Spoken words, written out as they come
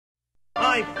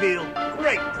I feel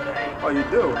great today. Oh, you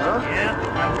do, huh? Yeah,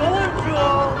 I'm going through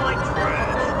all my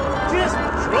trash, just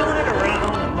throwing it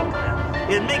around and looking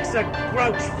at it. It makes a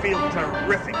grouch feel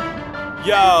terrific.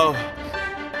 Yo,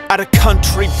 at a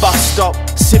country bus stop,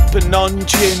 sipping on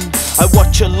gin, I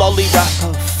watch a lolly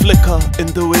wrapper flicker in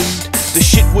the wind. The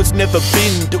shit was never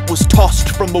binned, it was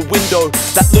tossed from a window.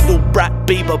 That little brat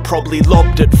Bieber probably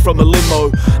lobbed it from a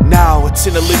limo. Now it's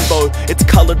in a limbo, its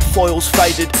coloured foil's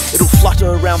faded. It'll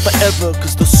flutter around forever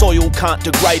cause the soil can't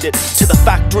degrade it. To the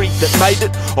factory that made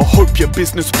it, I hope your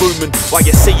business booming while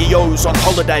your CEO's on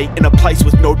holiday in a place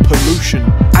with no pollution.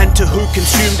 And to who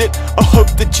consumed it, I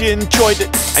hope that you enjoyed it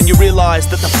and you realise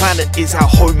that the planet is our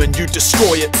home and you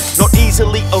destroy it. Not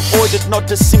easily avoided,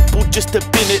 not as simple just to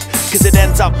bin it, cause it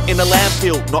ends up in a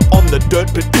landfill, not on the dirt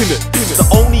but in it. The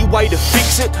only way to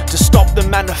fix it, to stop the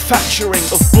manufacturing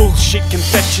of bullshit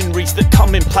confectionaries that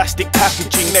come in plastic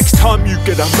packaging. Next time you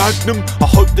get a Magnum, I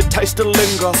hope the taste will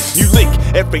linger. You lick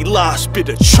every last bit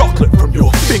of chocolate from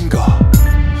your finger.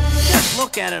 Just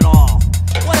look at it all.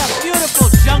 What a beautiful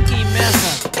junky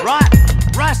mess of rotten,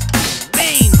 rusty,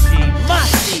 mangy,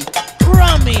 musty,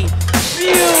 crummy,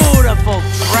 beautiful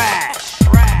trash.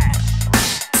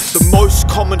 The most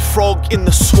common frog in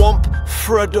the swamp,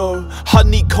 Fredo.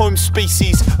 Honeycomb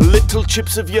species, little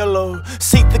chips of yellow.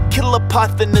 See the killer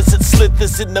python as it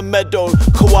slithers in the meadow.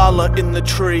 Koala in the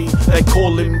tree, they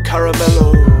call him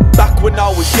Caramello. Back when I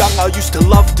was young, I used to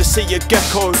love to see a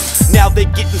gecko. Now they're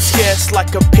getting scarce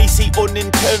like a PC or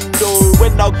Nintendo.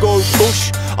 When I go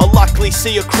bush, I'll likely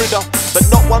see a critter, but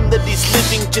not one that is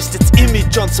living, just its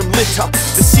image on some litter.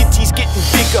 The city's getting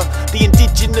bigger, the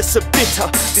indigenous are bitter.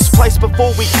 This place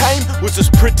before we came was as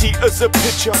pretty as a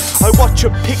picture. I watch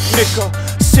a picnicker,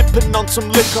 sipping on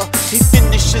some liquor. He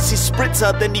finishes his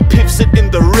spritzer, then he piffs it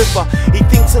in the river. He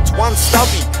thinks it's one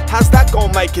stubby, how's that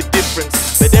gonna make a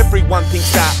difference? But everyone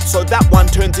thinks that, so that one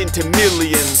turns into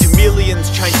millions.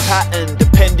 Chameleons change pattern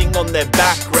depending on their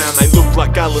background. They look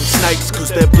like Allen snakes cause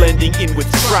they're blending in with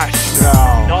trash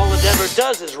now. All it ever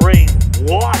does is rain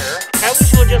water. I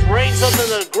wish it would just rain something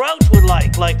that a grouch would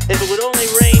like if it would only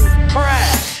rain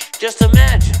trash. Just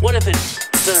imagine, what if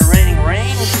instead of raining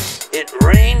rain, it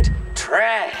rained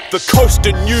trash? The coast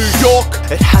of New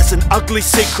York, it has an ugly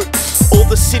secret. All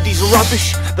the city's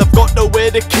rubbish, they've got nowhere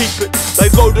to keep it. They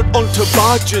load it onto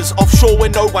barges offshore where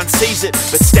no one sees it.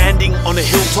 But standing on a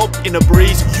hilltop in a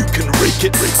breeze, you can reek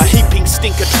it. A heaping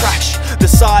stink of trash, the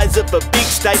size of a big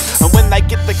state. And when they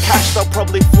get the cash, they'll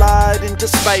probably fly it into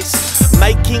space,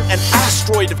 making an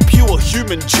asteroid of pure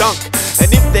human junk.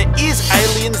 And if there is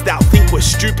aliens, they'll think we're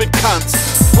stupid cunts.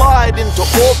 Fly it into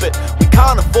orbit, we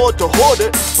can't afford to hoard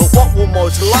it. But what we'll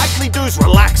most likely do is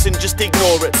relax and just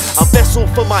ignore it. A vessel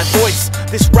for my voice,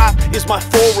 this rap is my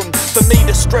forum, for me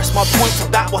to stress my points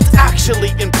about what's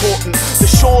actually important. The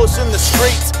shores and the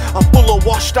streets are full of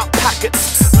washed up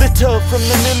packets, litter from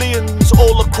the millions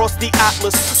all across the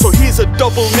atlas. So here's a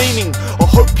double meaning, I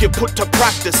hope you put to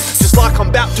practice, just like I'm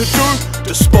about to do,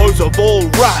 dispose of all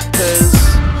rappers.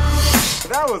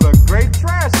 That was a great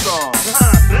trash song.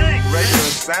 Thanks.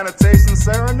 Regular sanitation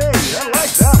serenade. I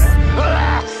like that one.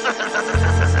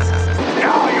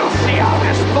 Now you'll see how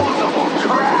disposable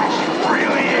trash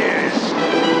really is.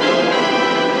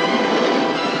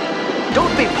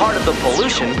 Don't be part of the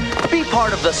pollution, be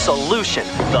part of the solution.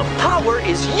 The power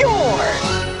is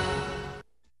yours!